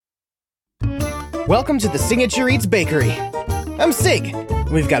Welcome to the Signature Eats Bakery. I'm Sig.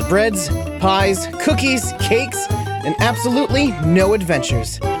 We've got breads, pies, cookies, cakes, and absolutely no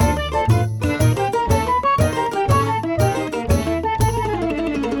adventures.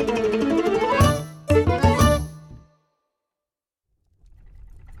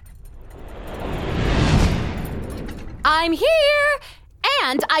 I'm here!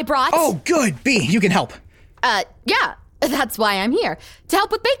 And I brought... Oh, good, B, you can help. Yeah, that's why I'm here. To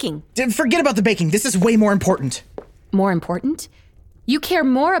help with baking. Forget about the baking. This is way more important. More important? You care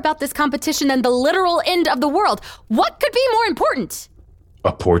more about this competition than the literal end of the world. What could be more important?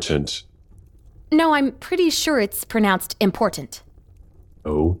 Apportant. No, I'm pretty sure it's pronounced important.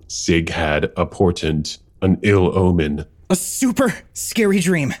 Oh, Sig had a portent, an ill omen. A super scary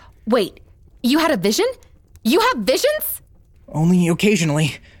dream. Wait, you had a vision? You have visions? Only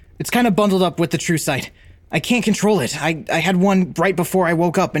occasionally. It's kind of bundled up with the true sight. I can't control it. I had one right before I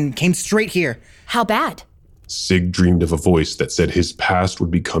woke up and came straight here. How bad? Sig dreamed of a voice that said his past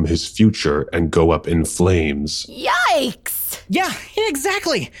would become his future and go up in flames. Yikes! Yeah,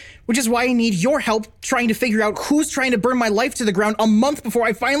 exactly. Which is why I need your help trying to figure out who's trying to burn my life to the ground a month before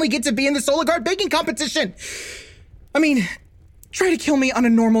I finally get to be in the Solar Guard baking competition. I mean, try to kill me on a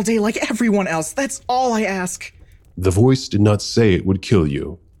normal day like everyone else. That's all I ask. The voice did not say it would kill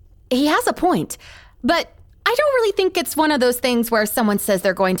you. He has a point, but I don't really think it's one of those things where someone says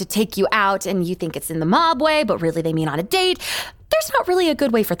they're going to take you out and you think it's in the mob way, but really they mean on a date. There's not really a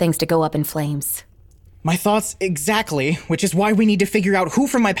good way for things to go up in flames. My thoughts exactly, which is why we need to figure out who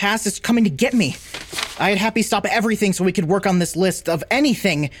from my past is coming to get me. I'd happy stop everything so we could work on this list of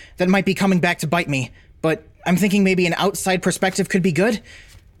anything that might be coming back to bite me, but I'm thinking maybe an outside perspective could be good.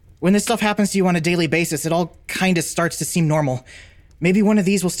 When this stuff happens to you on a daily basis, it all kind of starts to seem normal. Maybe one of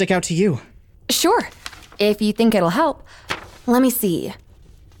these will stick out to you. Sure, if you think it'll help. Let me see.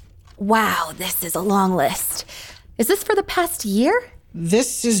 Wow, this is a long list. Is this for the past year?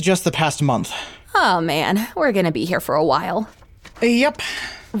 This is just the past month. Oh man, we're gonna be here for a while. Yep.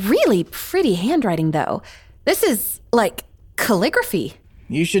 Really pretty handwriting, though. This is, like, calligraphy.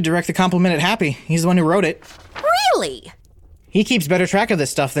 You should direct the compliment at Happy. He's the one who wrote it. Really? He keeps better track of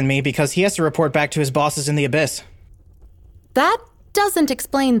this stuff than me because he has to report back to his bosses in the Abyss. That doesn't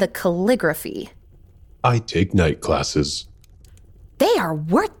explain the calligraphy. I take night classes. They are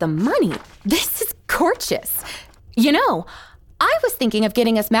worth the money. This is gorgeous. You know, I was thinking of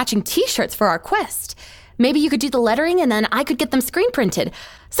getting us matching t-shirts for our quest. Maybe you could do the lettering and then I could get them screen printed.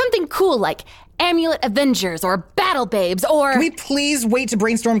 Something cool like Amulet Avengers or Battle Babes or... Can we please wait to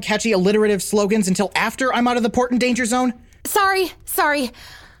brainstorm catchy alliterative slogans until after I'm out of the port and danger zone? Sorry.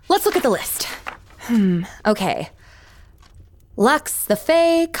 Let's look at the list. Okay. Lux the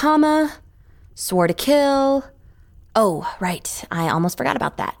Fae, comma, swore to kill. Oh, right. I almost forgot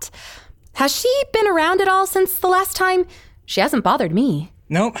about that. Has she been around at all since the last time? She hasn't bothered me.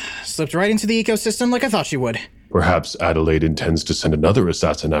 Nope. Slipped right into the ecosystem like I thought she would. Perhaps Adelaide intends to send another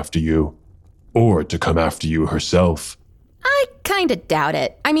assassin after you. Or to come after you herself. I kinda doubt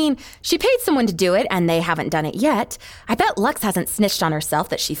it. I mean, she paid someone to do it, and they haven't done it yet. I bet Lux hasn't snitched on herself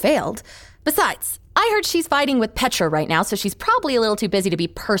that she failed. Besides, I heard she's fighting with Petra right now, so she's probably a little too busy to be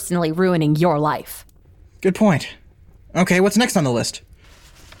personally ruining your life. Good point. Okay, what's next on the list?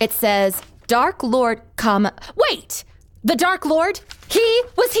 It says, Dark Lord, comma... Wait! The Dark Lord? He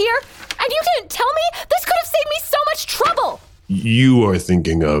was here? And you didn't tell me? This could have saved me so much trouble! You are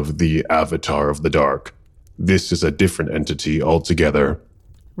thinking of the Avatar of the Dark. This is a different entity altogether.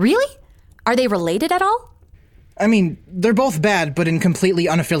 Really? Are they related at all? I mean, they're both bad, but in completely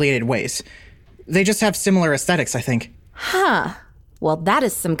unaffiliated ways. They just have similar aesthetics, I think. Huh. Well, that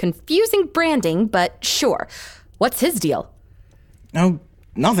is some confusing branding, but sure. What's his deal? Oh,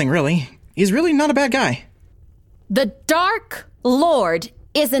 nothing really. He's really not a bad guy. The Dark Lord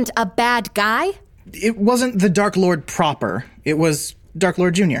isn't a bad guy? It wasn't the Dark Lord proper. It was Dark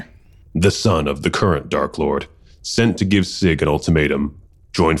Lord Jr. The son of the current Dark Lord, sent to give Sig an ultimatum.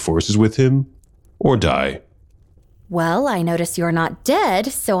 Join forces with him, or die. Well, I notice you're not dead,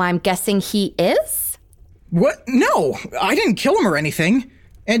 so I'm guessing he is? What? No, I didn't kill him or anything.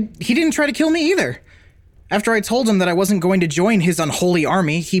 And he didn't try to kill me either. After I told him that I wasn't going to join his unholy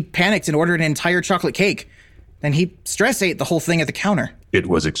army, he panicked and ordered an entire chocolate cake. Then he stress ate the whole thing at the counter. It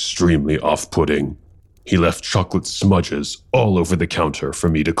was extremely off-putting. He left chocolate smudges all over the counter for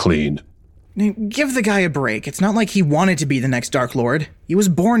me to clean. Give the guy a break. It's not like he wanted to be the next Dark Lord. He was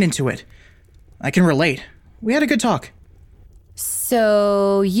born into it. I can relate. We had a good talk.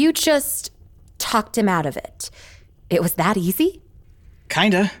 So you just talked him out of it. It was that easy?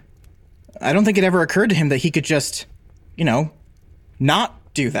 Kinda. I don't think it ever occurred to him that he could just,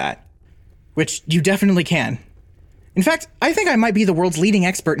 not do that. which you definitely can. In fact, I think I might be the world's leading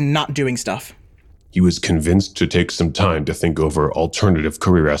expert in not doing stuff. He was convinced to take some time to think over alternative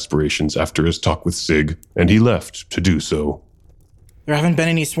career aspirations after his talk with Sig, and he left to do so. There haven't been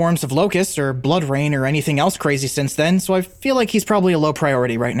any swarms of locusts or blood rain or anything else crazy since then, so I feel like he's probably a low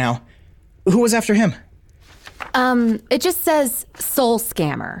priority right now. Who was after him? It just says soul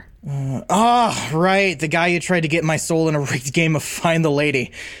scammer. Right, the guy who tried to get my soul in a rigged game of Find the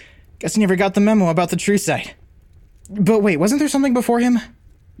Lady. Guess he never got the memo about the true site. But wait, wasn't there something before him?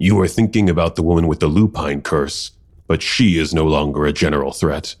 You are thinking about the woman with the lupine curse, but she is no longer a general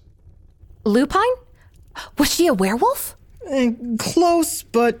threat. Lupine? Was she a werewolf? Close,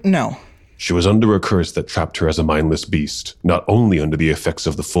 but no. She was under a curse that trapped her as a mindless beast, not only under the effects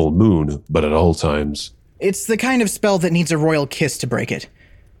of the full moon, but at all times. It's the kind of spell that needs a royal kiss to break it.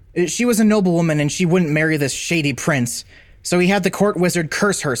 She was a noblewoman and she wouldn't marry this shady prince, so he had the court wizard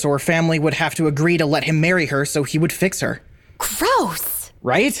curse her so her family would have to agree to let him marry her so he would fix her. Gross!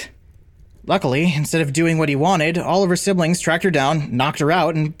 Right? Luckily, instead of doing what he wanted, all of her siblings tracked her down, knocked her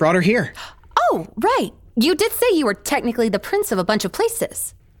out, and brought her here. Oh, right. You did say you were technically the prince of a bunch of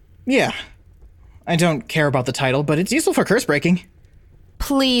places. Yeah. I don't care about the title, but it's useful for curse breaking.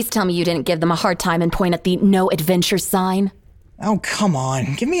 Please tell me you didn't give them a hard time and point at the no adventure sign. Oh, come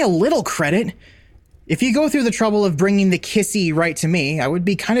on. Give me a little credit. If you go through the trouble of bringing the kissy right to me, I would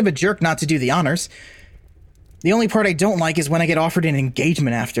be kind of a jerk not to do the honors. The only part I don't like is when I get offered an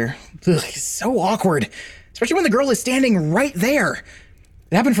engagement after. Ugh, it's so awkward. Especially when the girl is standing right there.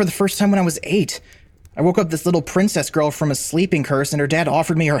 It happened for the first time when I was 8. I woke up this little princess girl from a sleeping curse and her dad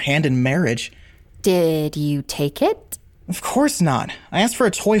offered me her hand in marriage. Did you take it? Of course not. I asked for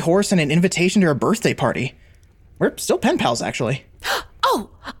a toy horse and an invitation to her birthday party. We're still pen pals, actually. Oh,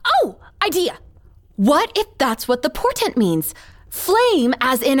 idea. What if that's what the portent means? Flame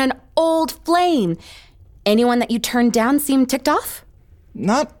as in an old flame. Anyone that you turned down seemed ticked off?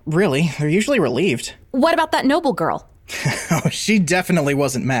 Not really. They're usually relieved. What about that noble girl? Oh, she definitely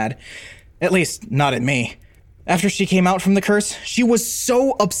wasn't mad. At least, not at me. After she came out from the curse, she was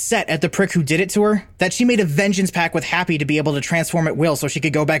so upset at the prick who did it to her that she made a vengeance pact with Happy to be able to transform at will so she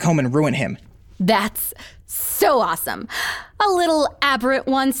could go back home and ruin him. That's so awesome. A little aberrant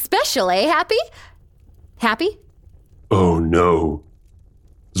one special, eh, Happy? Happy? Oh no.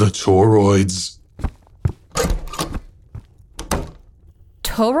 The toroids.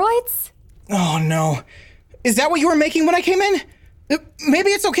 Toroids? Oh no. Is that what you were making when I came in?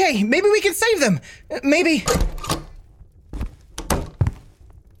 Maybe it's okay. Maybe we can save them. Maybe.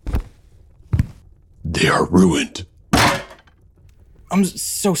 They are ruined. I'm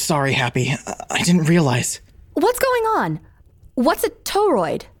so sorry, Happy. I didn't realize. What's going on? What's a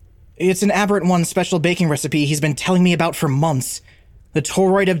toroid? It's an Aberrant One special baking recipe he's been telling me about for months. The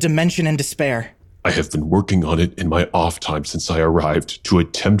toroid of dimension and despair. I have been working on it in my off time since I arrived to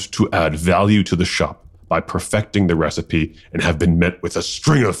attempt to add value to the shop by perfecting the recipe and have been met with a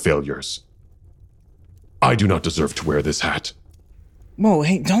string of failures. I do not deserve to wear this hat. Whoa,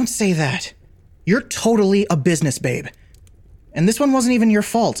 hey, don't say that. You're totally a business babe. And this one wasn't even your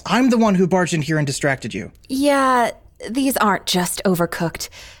fault. I'm the one who barged in here and distracted you. Yeah, these aren't just overcooked.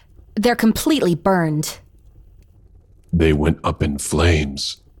 They're completely burned. They went up in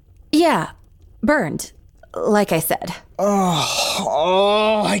flames. Yeah, burned. Like I said.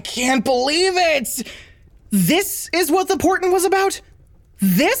 Oh, I can't believe it! This is what the portent was about?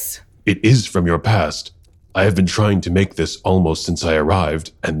 This? It is from your past. I have been trying to make this almost since I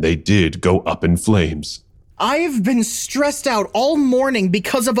arrived, and they did go up in flames. I've been stressed out all morning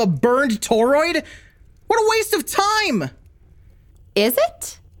because of a burned toroid? What a waste of time! Is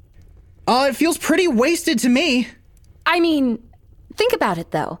it? It feels pretty wasted to me. I mean, think about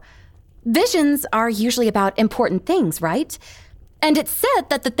it though. Visions are usually about important things, right? And it said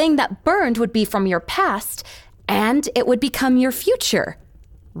that the thing that burned would be from your past, and it would become your future,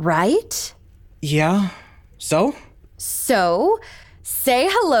 right? Yeah, so? So, say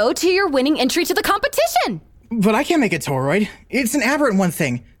hello to your winning entry to the competition! But I can't make a toroid. It's an Aberrant One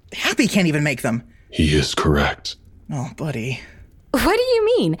thing. Happy can't even make them. He is correct. Oh, buddy. What do you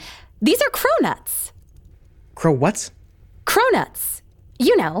mean? These are cronuts. Crow what? Cronuts.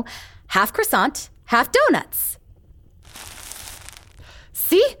 You know, half croissant, half donuts.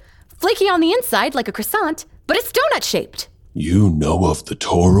 See? Flaky on the inside like a croissant, but it's donut-shaped. You know of the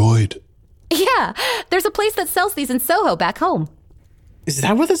toroid? Yeah, there's a place that sells these in Soho back home. Is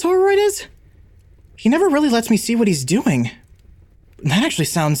that what the toroid is? He never really lets me see what he's doing. That actually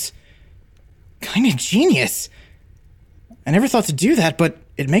sounds kind of genius. I never thought to do that, but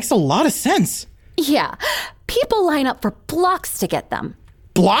it makes a lot of sense. Yeah, people line up for blocks to get them.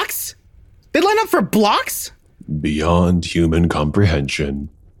 Blocks? They line up for blocks? Beyond human comprehension.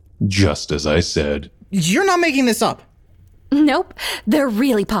 Just as I said. You're not making this up. Nope, they're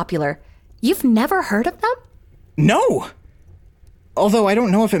really popular. You've never heard of them? No. Although I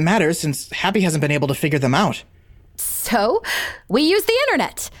don't know if it matters since Happy hasn't been able to figure them out. So, we use the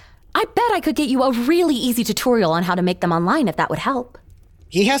internet. I bet I could get you a really easy tutorial on how to make them online if that would help.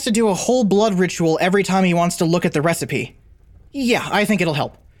 He has to do a whole blood ritual every time he wants to look at the recipe. Yeah, I think it'll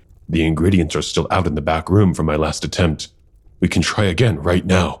help. The ingredients are still out in the back room from my last attempt. We can try again right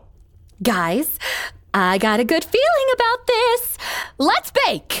now. Guys, I got a good feeling about this. Let's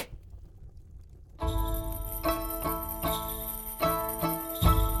bake!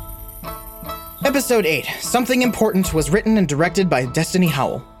 Episode 8, Something Important, was written and directed by Destiny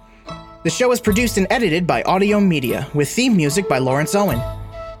Howell. The show is produced and edited by Audio Media, with theme music by Lawrence Owen.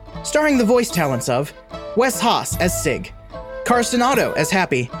 Starring the voice talents of Wes Haas as Sig, Karsten Otto as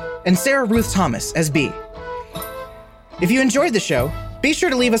Happy, and Sarah Ruth Thomas as Bee. If you enjoyed the show, be sure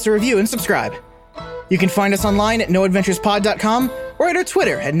to leave us a review and subscribe. You can find us online at noadventurespod.com or at our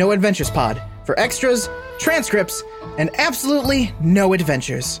Twitter at noadventurespod for extras, transcripts, and absolutely no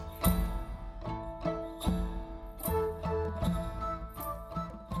adventures.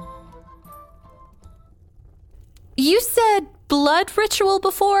 You said blood ritual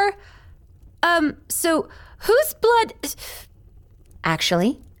before? So whose blood...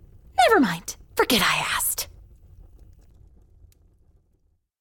 Actually, never mind. Forget I asked.